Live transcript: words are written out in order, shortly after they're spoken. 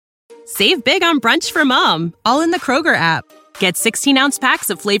Save big on brunch for mom, all in the Kroger app. Get 16-ounce packs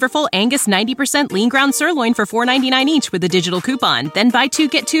of flavorful Angus 90% lean ground sirloin for $4.99 each with a digital coupon. Then buy 2,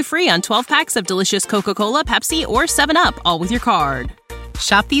 get 2 free on 12 packs of delicious Coca-Cola, Pepsi, or 7-Up, all with your card.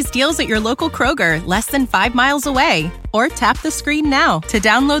 Shop these deals at your local Kroger, less than 5 miles away. Or tap the screen now to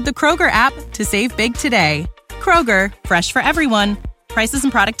download the Kroger app to save big today. Kroger, fresh for everyone. Prices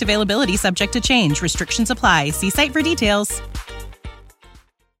and product availability subject to change. Restrictions apply. See site for details.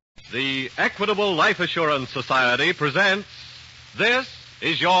 The Equitable Life Assurance Society presents This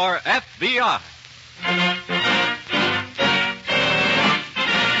Is Your FBI.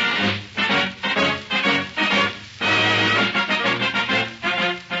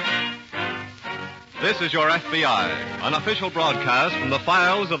 This is Your FBI, an official broadcast from the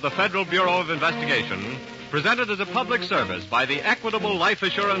files of the Federal Bureau of Investigation, presented as a public service by the Equitable Life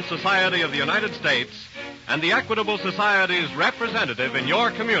Assurance Society of the United States and the Equitable Society's representative in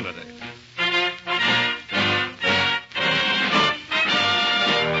your community.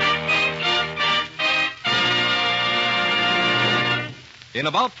 In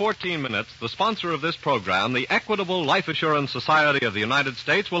about 14 minutes, the sponsor of this program, the Equitable Life Assurance Society of the United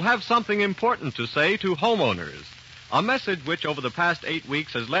States, will have something important to say to homeowners, a message which over the past 8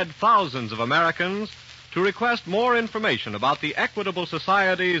 weeks has led thousands of Americans to request more information about the Equitable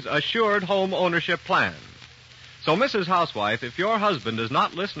Society's Assured Home Ownership Plan. So, Mrs. Housewife, if your husband is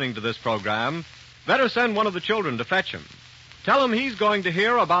not listening to this program, better send one of the children to fetch him. Tell him he's going to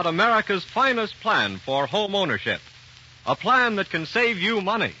hear about America's finest plan for home ownership. A plan that can save you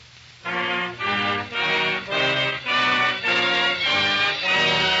money.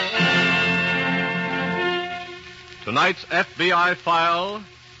 Tonight's FBI file,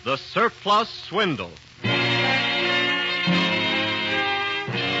 The Surplus Swindle.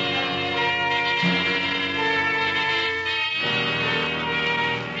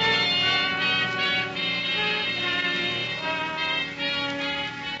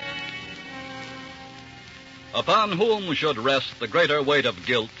 Upon whom should rest the greater weight of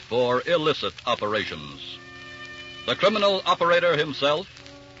guilt for illicit operations? The criminal operator himself,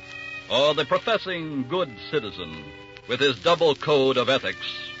 or the professing good citizen with his double code of ethics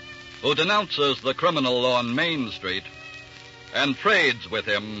who denounces the criminal on Main Street and trades with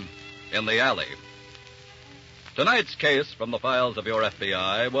him in the alley? Tonight's case from the files of your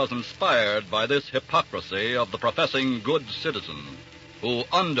FBI was inspired by this hypocrisy of the professing good citizen who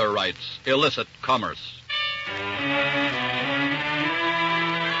underwrites illicit commerce.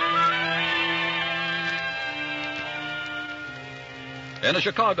 In a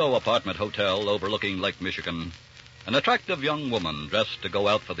Chicago apartment hotel overlooking Lake Michigan, an attractive young woman dressed to go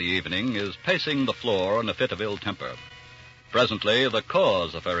out for the evening is pacing the floor in a fit of ill temper. Presently, the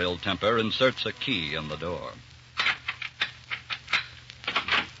cause of her ill temper inserts a key in the door.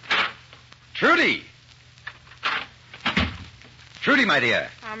 Trudy! Trudy, my dear.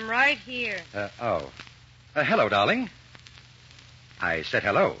 I'm right here. Hello, darling. I said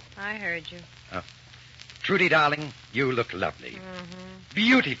hello. I heard you. Trudy, darling, you look lovely. Mm-hmm.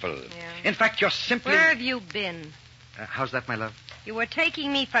 Beautiful. Yeah. In fact, you're simply... Where have you been? How's that, my love? You were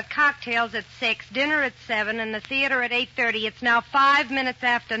taking me for cocktails at 6, dinner at 7, and the theater at 8:30. It's now 5 minutes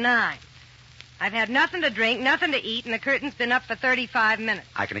after 9. I've had nothing to drink, nothing to eat, and the curtain's been up for 35 minutes.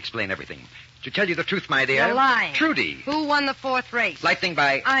 I can explain everything. To tell you the truth, my dear... You're lying. Trudy. Who won the 4th race? Lightning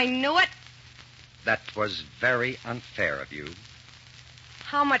by... I knew it. That was very unfair of you.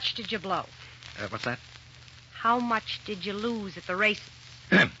 How much did you blow? What's that? How much did you lose at the races?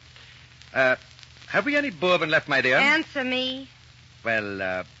 Have we any bourbon left, my dear? Answer me.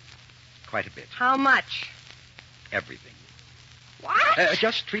 Well, quite a bit. How much? Everything. What?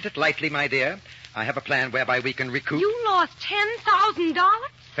 Just treat it lightly, my dear. I have a plan whereby we can recoup... You lost $10,000?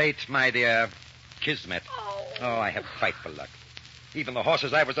 Fate, my dear. Kismet. Oh, I have frightful luck. Even the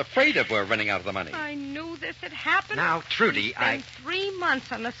horses I was afraid of were running out of the money. I knew this had happened. Now, Trudy, We spent 3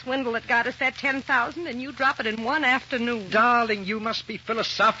 months on the swindle that got us that $10,000, and you drop it in one afternoon. Darling, you must be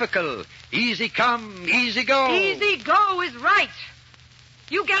philosophical. Easy come, easy go. Easy go is right.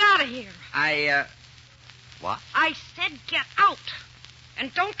 You get out of here. What? I said get out.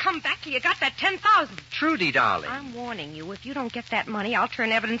 And don't come back till you got that $10,000. Trudy, darling. I'm warning you, if you don't get that money, I'll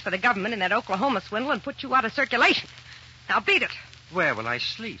turn evidence for the government in that Oklahoma swindle and put you out of circulation. Now beat it. Where will I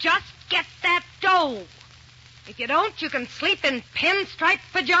sleep? Just get that dough. If you don't, you can sleep in pinstripe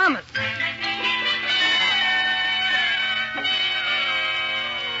pajamas.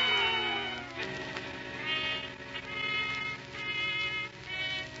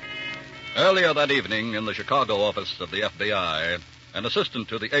 Earlier that evening, in the Chicago office of the FBI, an assistant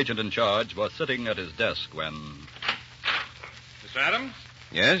to the agent in charge was sitting at his desk when... Mr. Adams?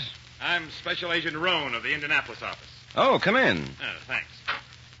 Yes? I'm Special Agent Roan of the Indianapolis office. Oh, come in. Thanks.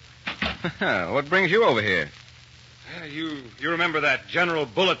 What brings you over here? You remember that general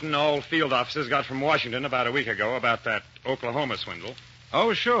bulletin all field officers got from Washington about a week ago about that Oklahoma swindle?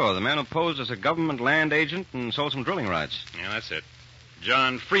 Oh, sure. The man who posed as a government land agent and sold some drilling rights. Yeah, that's it.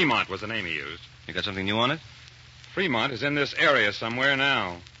 John Fremont was the name he used. You got something new on it? Fremont is in this area somewhere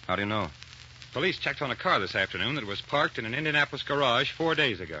now. How do you know? Police checked on a car this afternoon that was parked in an Indianapolis garage 4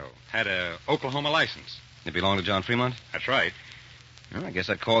 days ago. Had a Oklahoma license. It belonged to John Fremont? That's right. Well, I guess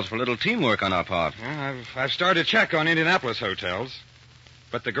that calls for a little teamwork on our part. Well, I've started a check on Indianapolis hotels.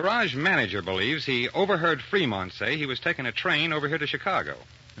 But the garage manager believes he overheard Fremont say he was taking a train over here to Chicago.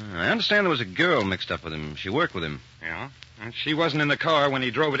 I understand there was a girl mixed up with him. She worked with him. Yeah? And she wasn't in the car when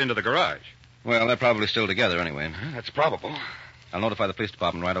he drove it into the garage. Well, they're probably still together anyway. That's probable. I'll notify the police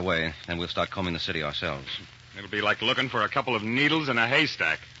department right away, and we'll start combing the city ourselves. It'll be like looking for a couple of needles in a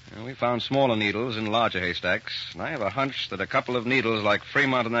haystack. Well, we found smaller needles in larger haystacks, and I have a hunch that a couple of needles like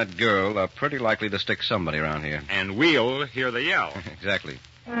Fremont and that girl are pretty likely to stick somebody around here. And we'll hear the yell. Exactly.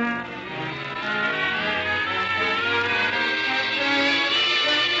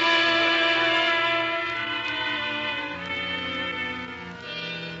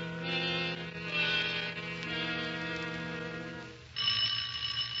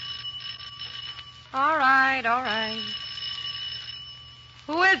 All right.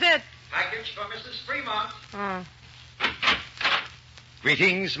 Who is it? Package for Mrs. Fremont. Oh.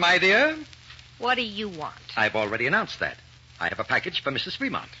 Greetings, my dear. What do you want? I've already announced that. I have a package for Mrs.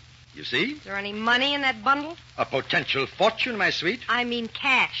 Fremont. You see? Is there any money in that bundle? A potential fortune, my sweet. I mean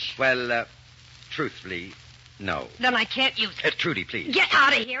cash. Well, truthfully, no. Then I can't use it. Trudy, please. Get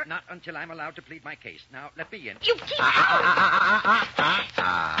out of here. Not until I'm allowed to plead my case. Now, let me in. You keep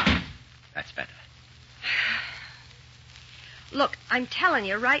That's better. Look, I'm telling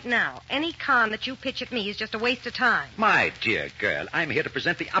you right now, any con that you pitch at me is just a waste of time. My dear girl, I'm here to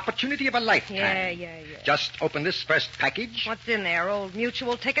present the opportunity of a lifetime. Yeah. Just open this first package. What's in there? Old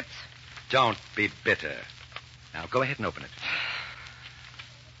mutual tickets? Don't be bitter. Now, go ahead and open it.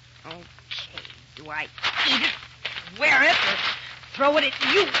 Okay. Do I eat it, wear it, or throw it at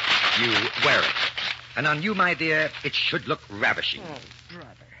you? You wear it. And on you, my dear, it should look ravishing. Oh,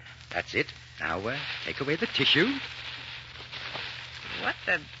 brother. That's it. Now, take away the tissue. What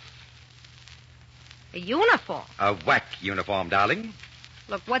the... A uniform? A whack uniform, darling.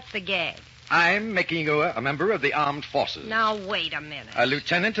 Look, what's the gag? I'm making you a member of the armed forces. Now, wait a minute. A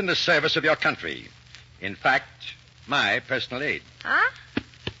lieutenant in the service of your country. In fact, my personal aide. Huh?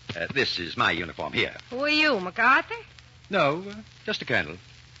 This is my uniform here. Who are you, MacArthur? No, just a colonel.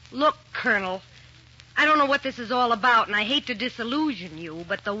 Look, Colonel, I don't know what this is all about, and I hate to disillusion you,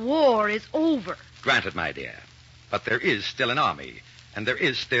 but the war is over. Granted, my dear. But there is still an army, and there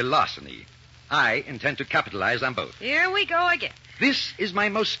is still larceny. I intend to capitalize on both. Here we go again. This is my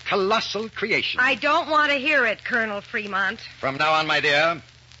most colossal creation. I don't want to hear it, Colonel Fremont. From now on, my dear,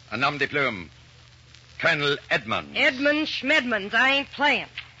 a nom de plume. Colonel Edmonds. Edmund Schmedmonds, I ain't playing.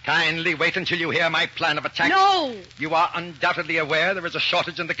 Kindly wait until you hear my plan of attack. No! You are undoubtedly aware there is a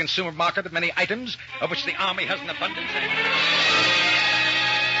shortage in the consumer market of many items of which the Army has an abundance.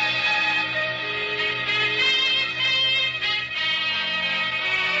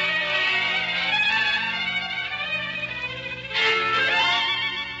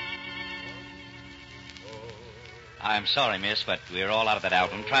 I'm sorry, miss, but we're all out of that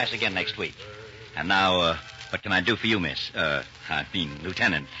album. Try us again next week. And now, what can I do for you, miss?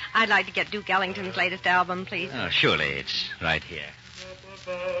 Lieutenant. I'd like to get Duke Ellington's latest album, please. Oh, surely. It's right here.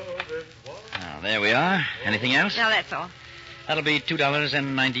 Oh, there we are. Anything else? No, that's all. That'll be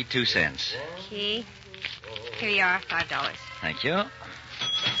 $2.92. Okay. Here you are, $5. Thank you.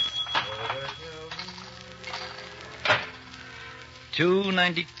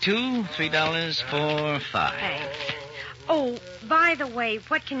 $2.92, $3 for 5. Thanks. Oh, by the way,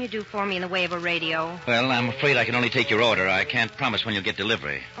 what can you do for me in the way of a radio? Well, I'm afraid I can only take your order. I can't promise when you'll get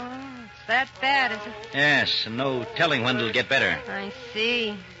delivery. Oh, it's that bad, is it? Yes, and no telling when it'll get better. I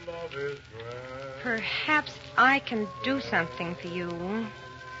see. Perhaps I can do something for you.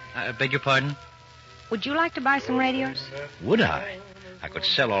 Beg your pardon? Would you like to buy some radios? Would I? I could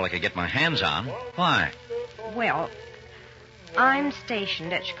sell all I could get my hands on. Why? Well, I'm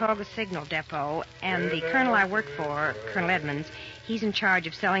stationed at Chicago Signal Depot, and the colonel I work for, Colonel Edmonds, he's in charge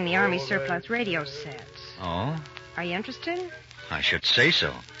of selling the Army surplus radio sets. Oh? Are you interested? I should say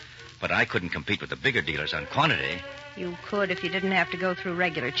so. But I couldn't compete with the bigger dealers on quantity. You could if you didn't have to go through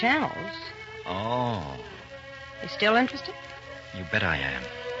regular channels. Oh. You still interested? You bet I am.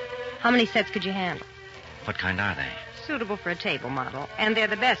 How many sets could you handle? What kind are they? Suitable for a table model. And they're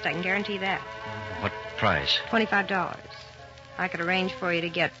the best, I can guarantee that. What price? $25. I could arrange for you to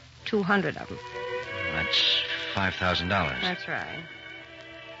get 200 of them. That's $5,000. That's right.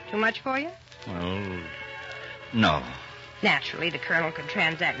 Too much for you? Well, no. Naturally, the Colonel could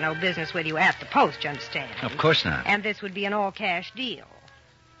transact no business with you at the post, you understand? Of course not. And this would be an all-cash deal.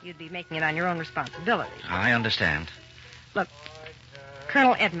 You'd be making it on your own responsibility. I understand. Look,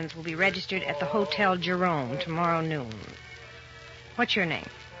 Colonel Edmonds will be registered at the Hotel Jerome tomorrow noon. What's your name?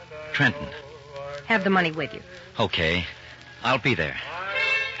 Trenton. Have the money with you. Okay. I'll be there.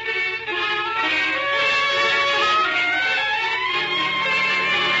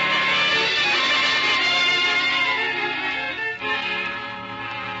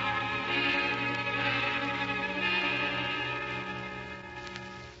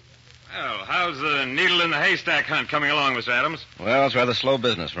 Well, how's the needle in the haystack hunt coming along, Mr. Adams? Well, it's rather slow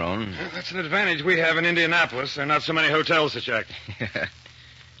business, Roan. Well, that's an advantage we have in Indianapolis. There are not so many hotels to check.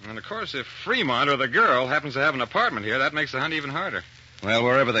 And, of course, if Fremont or the girl happens to have an apartment here, that makes the hunt even harder. Well,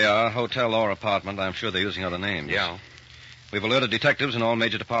 wherever they are, hotel or apartment, I'm sure they're using other names. Yeah. We've alerted detectives in all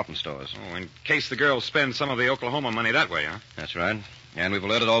major department stores. Oh, in case the girl spends some of the Oklahoma money that way, huh? That's right. And we've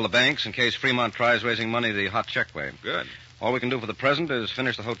alerted all the banks in case Fremont tries raising money the hot check way. Good. All we can do for the present is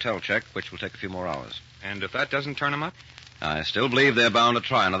finish the hotel check, which will take a few more hours. And if that doesn't turn them up? I still believe they're bound to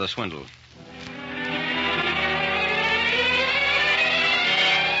try another swindle.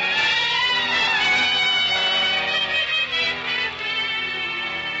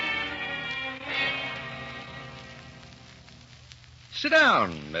 Sit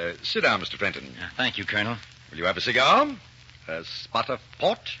down. Sit down, Mr. Trenton. Thank you, Colonel. Will you have a cigar? A spot of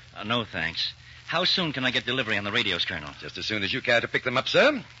port? No, thanks. How soon can I get delivery on the radios, Colonel? Just as soon as you care to pick them up,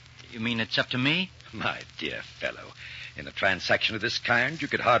 sir. You mean it's up to me? My dear fellow, in a transaction of this kind, you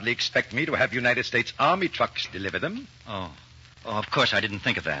could hardly expect me to have United States Army trucks deliver them. Oh, of course, I didn't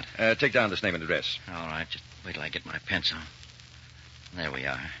think of that. Take down this name and address. All right, just wait till I get my pencil. There we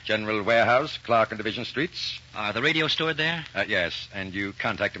are. General Warehouse, Clark and Division Streets. Are the radio stored there? Yes, and you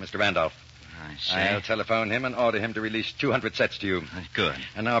contacted Mr. Randolph. I see. I'll telephone him and order him to release 200 sets to you. Good.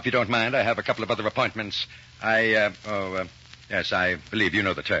 And now, if you don't mind, I have a couple of other appointments. Yes, I believe you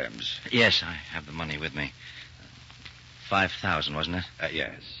know the terms. Yes, I have the money with me. 5,000, wasn't it?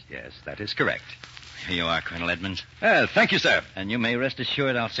 Yes, that is correct. Here you are, Colonel Edmonds. Thank you, sir. And you may rest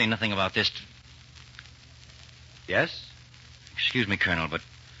assured I'll say nothing about this. Yes? Excuse me, Colonel, but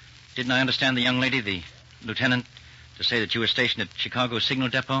didn't I understand the young lady, the lieutenant, to say that you were stationed at Chicago Signal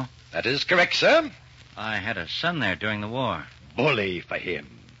Depot? That is correct, sir. I had a son there during the war. Bully for him.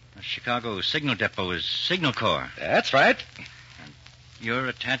 The Chicago Signal Depot is Signal Corps. That's right. And you're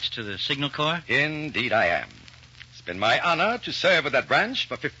attached to the Signal Corps? Indeed I am. It's been my honor to serve with that branch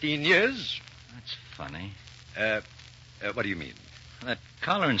for 15 years. That's funny. What do you mean? That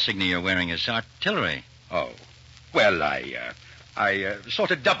collar insignia you're wearing is artillery. Oh. Well, I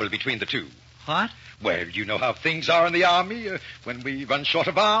sort of double between the two. What? Well, you know how things are in the Army. When we run short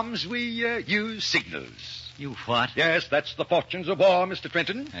of arms, we use signals. You what? Yes, that's the fortunes of war, Mr.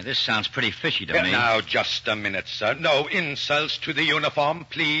 Trenton. Now, this sounds pretty fishy to me. Now, just a minute, sir. No insults to the uniform,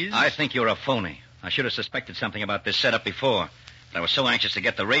 please. I think you're a phony. I should have suspected something about this setup before. But I was so anxious to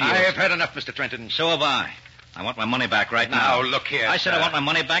get the radio. I have had enough, Mr. Trenton. So have I. I want my money back right now. Now, look here, I said sir. I want my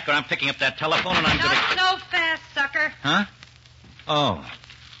money back, or I'm picking up that telephone and I'm going to... Not so fast, sucker. Huh? Oh,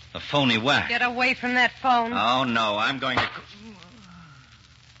 the phony whack. Get away from that phone. Oh, no, I'm going to...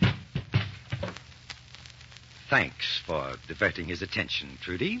 Thanks for diverting his attention,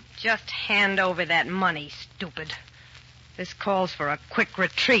 Trudy. Just hand over that money, stupid. This calls for a quick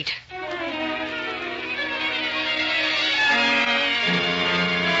retreat.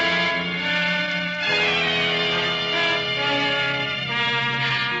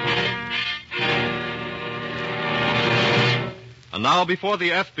 And now, before the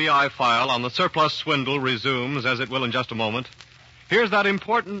FBI file on the surplus swindle resumes, as it will in just a moment, here's that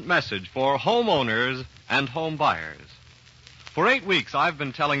important message for homeowners and home buyers. For 8 weeks, I've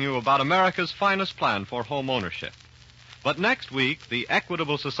been telling you about America's finest plan for home ownership. But next week, the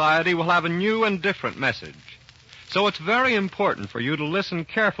Equitable Society will have a new and different message. So it's very important for you to listen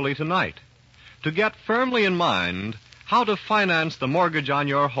carefully tonight, to get firmly in mind how to finance the mortgage on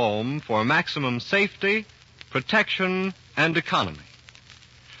your home for maximum safety, protection, and economy.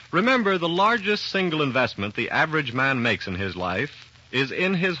 Remember, the largest single investment the average man makes in his life is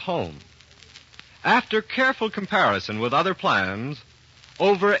in his home. After careful comparison with other plans,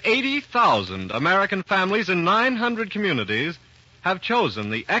 over 80,000 American families in 900 communities have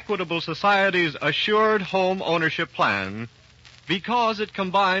chosen the Equitable Society's Assured Home Ownership Plan because it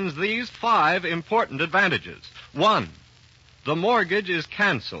combines these 5 important advantages. 1, the mortgage is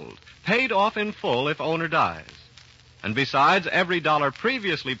canceled, paid off in full if owner dies. And besides, every dollar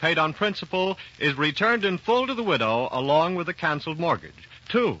previously paid on principal is returned in full to the widow along with the canceled mortgage.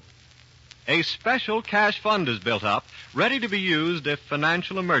 2, a special cash fund is built up, ready to be used if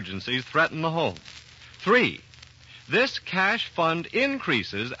financial emergencies threaten the home. 3, this cash fund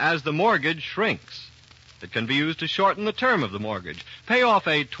increases as the mortgage shrinks. It can be used to shorten the term of the mortgage. Pay off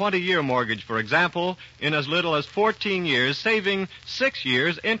a 20-year mortgage, for example, in as little as 14 years, saving 6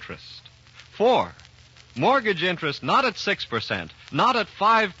 years' interest. 4, mortgage interest not at 6%, not at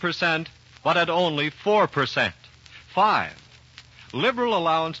 5%, but at only 4%. 5, liberal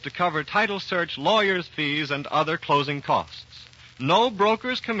allowance to cover title search, lawyers' fees, and other closing costs. No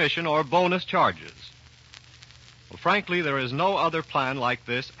broker's commission or bonus charges. Well, frankly, there is no other plan like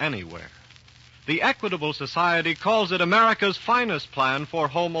this anywhere. The Equitable Society calls it America's finest plan for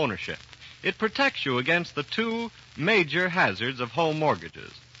home ownership. It protects you against the 2 major hazards of home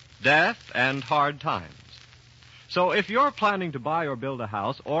mortgages, death and hard times. So if you're planning to buy or build a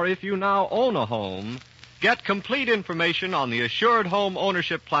house, or if you now own a home, get complete information on the Assured Home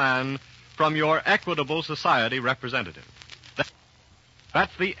Ownership Plan from your Equitable Society representative.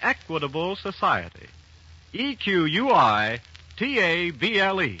 That's the Equitable Society. EQUITABLE.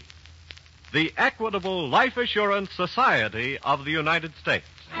 The Equitable Life Assurance Society of the United States.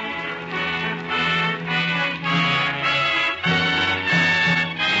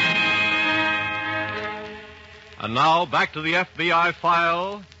 And now back to the FBI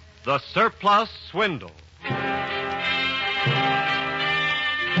file, The Surplus Swindle.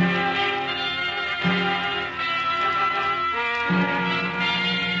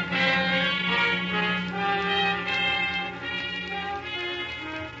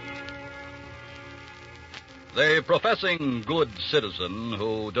 The professing good citizen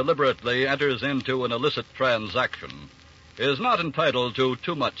who deliberately enters into an illicit transaction is not entitled to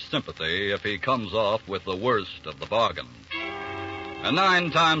too much sympathy if he comes off with the worst of the bargain. And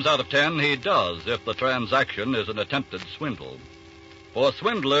 9 times out of 10, he does if the transaction is an attempted swindle. For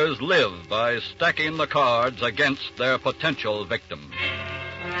swindlers live by stacking the cards against their potential victims.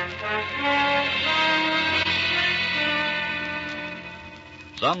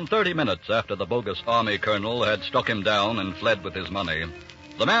 Some 30 minutes after the bogus Army colonel had struck him down and fled with his money,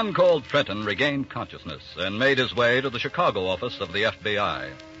 the man called Trenton regained consciousness and made his way to the Chicago office of the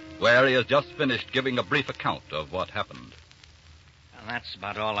FBI, where he has just finished giving a brief account of what happened. Well, that's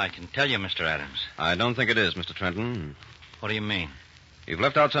about all I can tell you, Mr. Adams. I don't think it is, Mr. Trenton. What do you mean? You've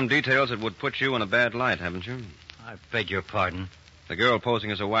left out some details that would put you in a bad light, haven't you? I beg your pardon. The girl posing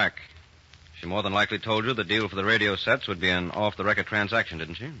as a whack. She more than likely told you the deal for the radio sets would be an off-the-record transaction,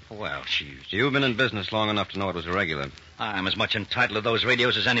 didn't she? Well, You've been in business long enough to know it was irregular. I'm as much entitled to those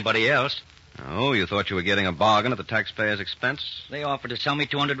radios as anybody else. Oh, you thought you were getting a bargain at the taxpayer's expense? They offered to sell me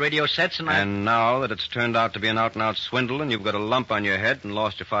 200 radio sets, And now that it's turned out to be an out-and-out swindle and you've got a lump on your head and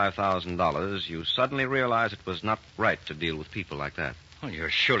lost your $5,000, you suddenly realize it was not right to deal with people like that. Well, you're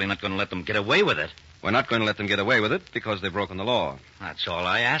surely not going to let them get away with it. We're not going to let them get away with it because they've broken the law. That's all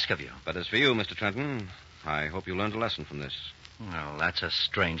I ask of you. But as for you, Mr. Trenton, I hope you learned a lesson from this. Well, that's a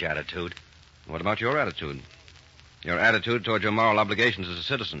strange attitude. What about your attitude? Your attitude toward your moral obligations as a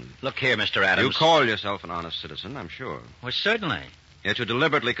citizen. Look here, Mr. Adams. You call yourself an honest citizen, I'm sure. Well, certainly. Yet you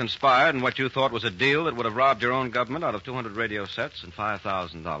deliberately conspired in what you thought was a deal that would have robbed your own government out of 200 radio sets and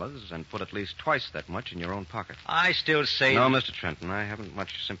 $5,000 and put at least twice that much in your own pocket. I still say... No, Mr. Trenton, I haven't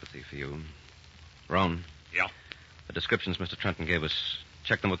much sympathy for you. Roan. Yeah? The descriptions Mr. Trenton gave us,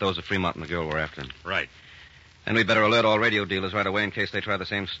 check them with those of Fremont and the girl we're after. Right. And we'd better alert all radio dealers right away in case they try the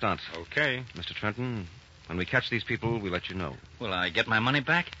same stunt. Okay. Mr. Trenton, when we catch these people, we'll let you know. Will I get my money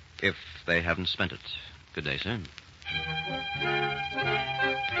back? If they haven't spent it. Good day, sir.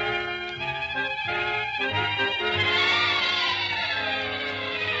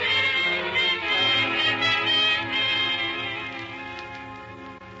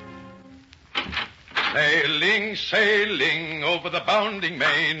 Sailing, sailing over the bounding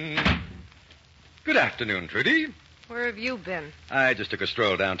main. Good afternoon, Trudy. Where have you been? I just took a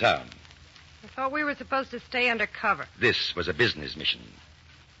stroll downtown. I thought we were supposed to stay under cover. This was a business mission.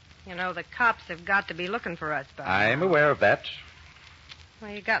 You know, the cops have got to be looking for us by I'm now. aware of that.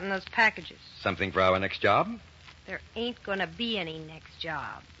 What you got in those packages? Something for our next job? There ain't going to be any next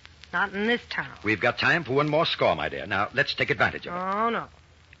job. Not in this town. We've got time for one more score, my dear. Now, let's take advantage of it. Oh, no.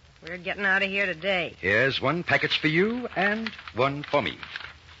 We're getting out of here today. Here's one package for you and one for me.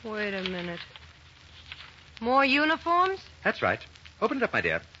 Wait a minute. More uniforms? That's right. Open it up, my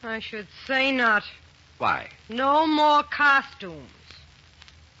dear. I should say not. Why? No more costumes.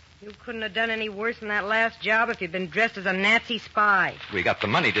 You couldn't have done any worse than that last job if you'd been dressed as a Nazi spy. We got the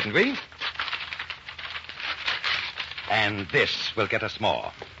money, didn't we? And this will get us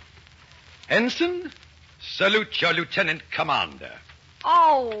more. Ensign, salute your lieutenant commander.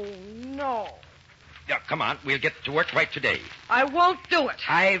 Oh, no. Yeah, come on. We'll get to work right today. I won't do it.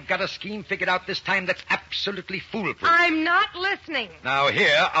 I've got a scheme figured out this time that's absolutely foolproof. I'm not listening. Now,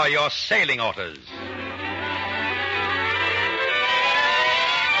 here are your sailing orders.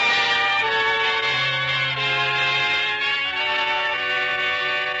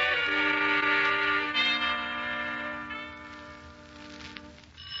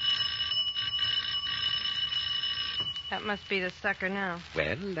 That must be the sucker now.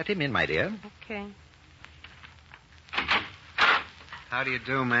 Well, let him in, my dear. Okay. How do you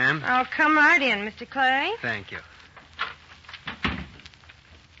do, ma'am? I'll come right in, Mr. Clay. Thank you.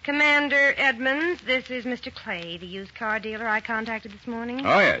 Commander Edmonds, this is Mr. Clay, the used car dealer I contacted this morning.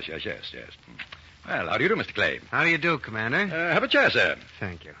 Oh, yes. Well, how do you do, Mr. Clay? How do you do, Commander? Have a chair, sir.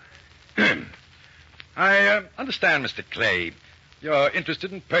 Thank you. I understand, Mr. Clay, you're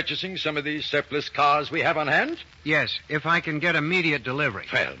interested in purchasing some of these surplus cars we have on hand? Yes, if I can get immediate delivery.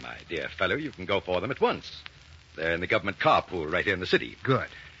 Well, my dear fellow, you can go for them at once. They're in the government car pool right here in the city. Good.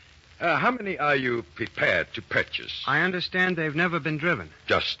 How many are you prepared to purchase? I understand they've never been driven.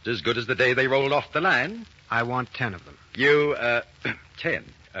 Just as good as the day they rolled off the line. I want 10 of them. You, 10.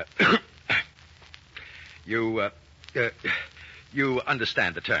 You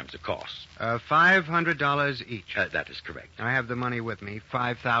understand the terms, of course. $500 each. That is correct. I have the money with me,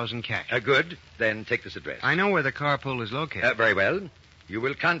 5,000 cash. Good. Then take this address. I know where the carpool is located. Very well. You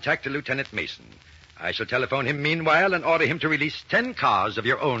will contact Lieutenant Mason. I shall telephone him meanwhile and order him to release 10 cars of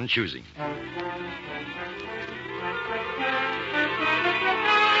your own choosing.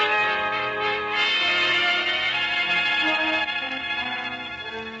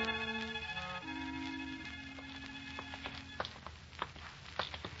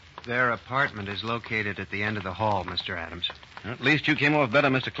 Their apartment is located at the end of the hall, Mr. Adams. At least you came off better,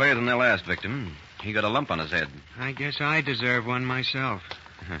 Mr. Clay, than their last victim. He got a lump on his head. I guess I deserve one myself.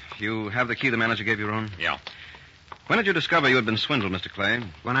 You have the key the manager gave you, Ron? Yeah. When did you discover you had been swindled, Mr. Clay?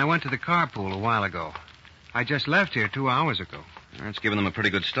 When I went to the carpool a while ago. I just left here 2 hours ago. That's given them a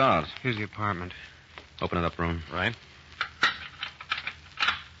pretty good start. Here's the apartment. Open it up, Ron. Right.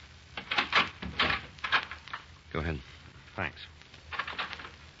 Go ahead. Thanks.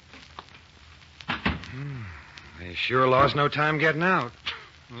 They sure lost no time getting out.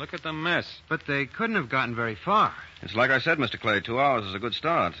 Look at the mess. But they couldn't have gotten very far. It's like I said, Mr. Clay. 2 hours is a good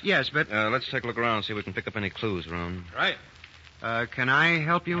start. Yes, but... Let's take a look around and see if we can pick up any clues, Ron. Right. Can I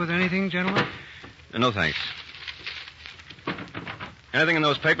help you with anything, gentlemen? No, thanks. Anything in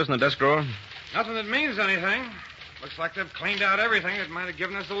those papers in the desk drawer? Nothing that means anything. Looks like they've cleaned out everything that might have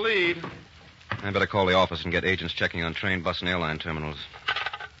given us a lead. I better call the office and get agents checking on train, bus, and airline terminals.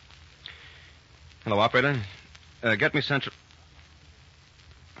 Hello, operator. Get me Central...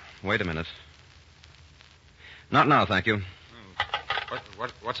 Wait a minute. Not now, thank you.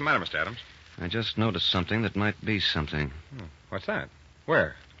 What's the matter, Mr. Adams? I just noticed something that might be something. What's that?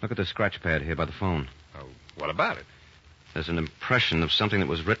 Where? Look at the scratch pad here by the phone. Oh, what about it? There's an impression of something that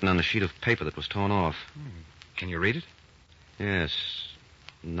was written on a sheet of paper that was torn off. Can you read it? Yes.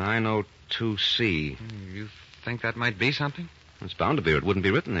 902C. You think that might be something? It's bound to be, or it wouldn't be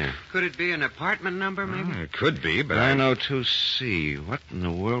written there. Could it be an apartment number, maybe? It could be, but 902C. What in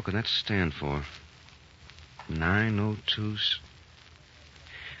the world could that stand for? 902...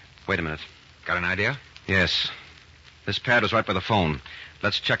 Wait a minute. Got an idea? Yes. This pad was right by the phone.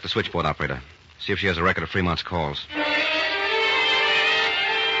 Let's check the switchboard, operator. See if she has a record of Fremont's calls.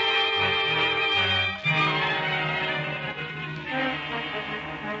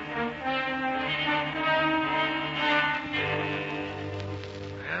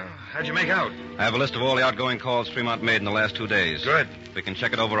 How'd you make out? I have a list of all the outgoing calls Fremont made in the last 2 days. Good. We can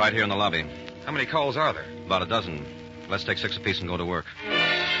check it over right here in the lobby. How many calls are there? About a dozen. Let's take 6 apiece and go to work.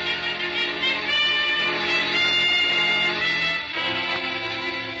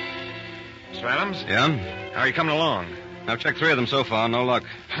 Mr. Adams? Yeah? How are you coming along? I've checked 3 of them so far. No luck.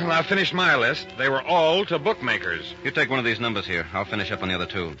 Well, I finished my list. They were all to bookmakers. You take one of these numbers here. I'll finish up on the other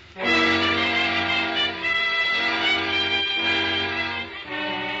 2.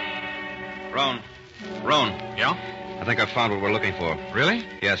 Roan. Yeah? I think I've found what we're looking for. Really?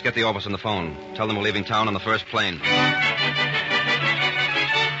 Yes, get the office on the phone. Tell them we're leaving town on the first plane.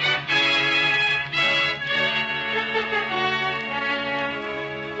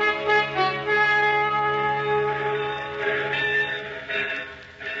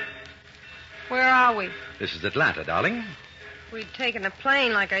 Where are we? This is Atlanta, darling. We'd taken a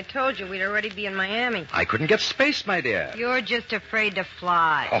plane like I told you. We'd already be in Miami. I couldn't get space, my dear. You're just afraid to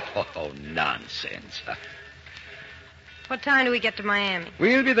fly. Oh, nonsense. What time do we get to Miami?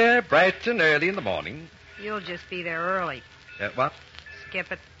 We'll be there bright and early in the morning. You'll just be there early. What?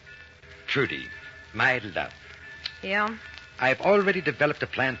 Skip it. Trudy, my love. Yeah? I've already developed a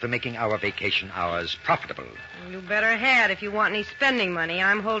plan for making our vacation hours profitable. You better had if you want any spending money.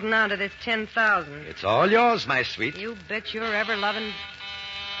 I'm holding on to this $10,000. It's all yours, my sweet. You bet your ever-loving...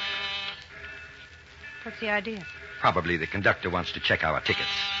 What's the idea? Probably the conductor wants to check our tickets.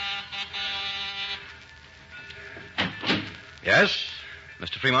 Yes?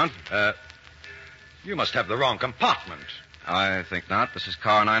 Mr. Fremont? You must have the wrong compartment. I think not. This is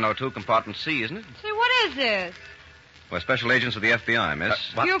car 902, compartment C, isn't it? Say, what is this? We're special agents of the FBI,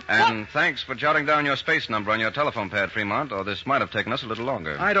 miss. What? And thanks for jotting down your space number on your telephone pad, Fremont, or this might have taken us a little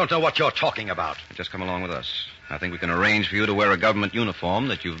longer. I don't know what you're talking about. Just come along with us. I think we can arrange for you to wear a government uniform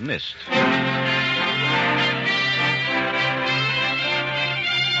that you've missed.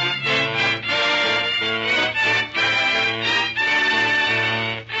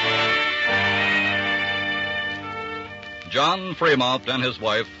 John Fremont and his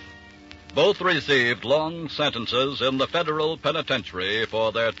wife both received long sentences in the federal penitentiary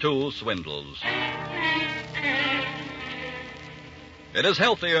for their 2 swindles. It is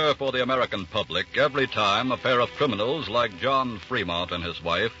healthier for the American public every time a pair of criminals like John Fremont and his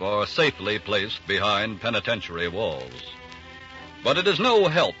wife are safely placed behind penitentiary walls. But it is no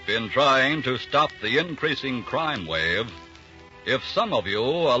help in trying to stop the increasing crime wave if some of you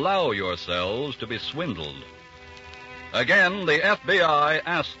allow yourselves to be swindled. Again, the FBI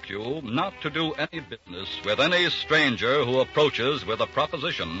asks you not to do any business with any stranger who approaches with a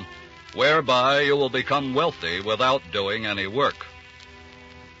proposition whereby you will become wealthy without doing any work.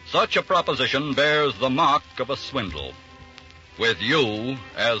 Such a proposition bears the mark of a swindle, with you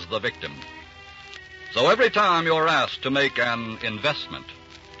as the victim. So every time you're asked to make an investment,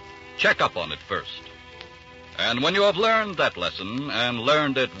 check up on it first. And when you have learned that lesson and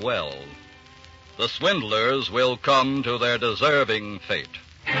learned it well, the swindlers will come to their deserving fate.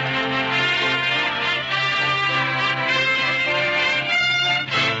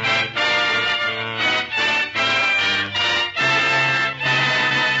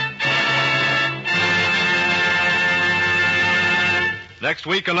 Next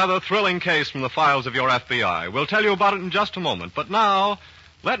week, another thrilling case from the files of your FBI. We'll tell you about it in just a moment. But now,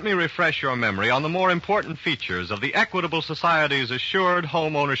 let me refresh your memory on the more important features of the Equitable Society's Assured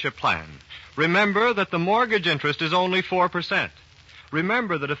Home Ownership Plan. Remember that the mortgage interest is only 4%.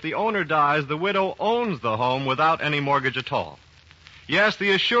 Remember that if the owner dies, the widow owns the home without any mortgage at all. Yes,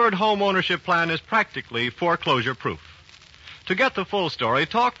 the Assured Home Ownership Plan is practically foreclosure-proof. To get the full story,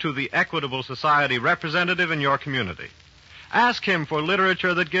 talk to the Equitable Society representative in your community. Ask him for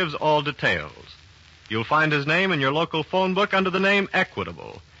literature that gives all details. You'll find his name in your local phone book under the name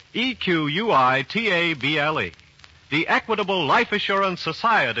Equitable, EQUITABLE. The Equitable Life Assurance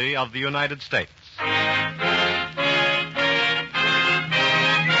Society of the United States.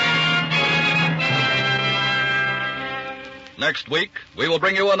 Next week, we will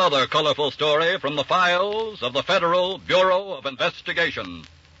bring you another colorful story from the files of the Federal Bureau of Investigation,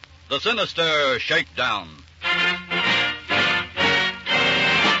 The Sinister Shakedown.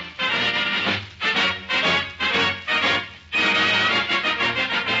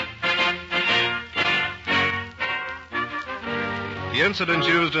 The incidents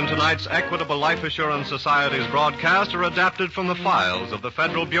used in tonight's Equitable Life Assurance Society's broadcast are adapted from the files of the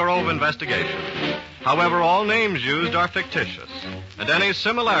Federal Bureau of Investigation. However, all names used are fictitious, and any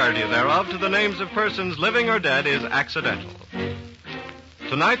similarity thereof to the names of persons living or dead is accidental.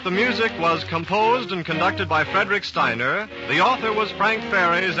 Tonight, the music was composed and conducted by Frederick Steiner, the author was Frank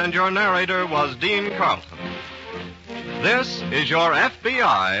Ferries, and your narrator was Dean Carlton. This is Your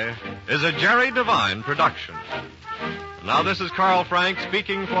FBI is a Jerry Devine production. Now, this is Carl Frank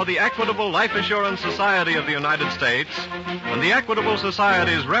speaking for the Equitable Life Assurance Society of the United States and the Equitable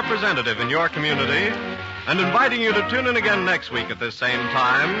Society's representative in your community, and inviting you to tune in again next week at this same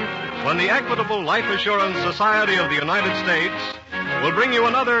time when the Equitable Life Assurance Society of the United States will bring you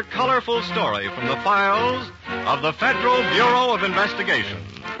another colorful story from the files of the Federal Bureau of Investigation,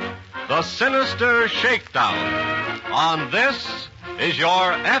 The Sinister Shakedown. On This is Your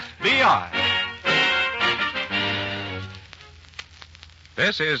FBI.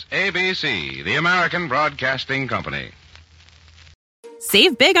 This is ABC, the American Broadcasting Company.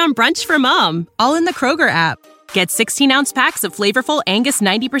 Save big on brunch for mom, all in the Kroger app. Get 16-ounce packs of flavorful Angus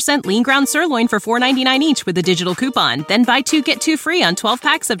 90% lean ground sirloin for $4.99 each with a digital coupon. Then buy 2, get 2 free on 12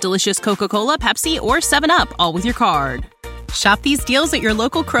 packs of delicious Coca-Cola, Pepsi, or 7-Up, all with your card. Shop these deals at your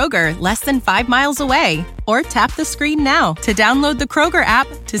local Kroger, less than 5 miles away. Or tap the screen now to download the Kroger app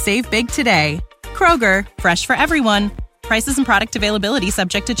to save big today. Kroger, fresh for everyone. Prices and product availability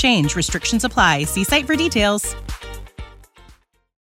subject to change. Restrictions apply. See site for details.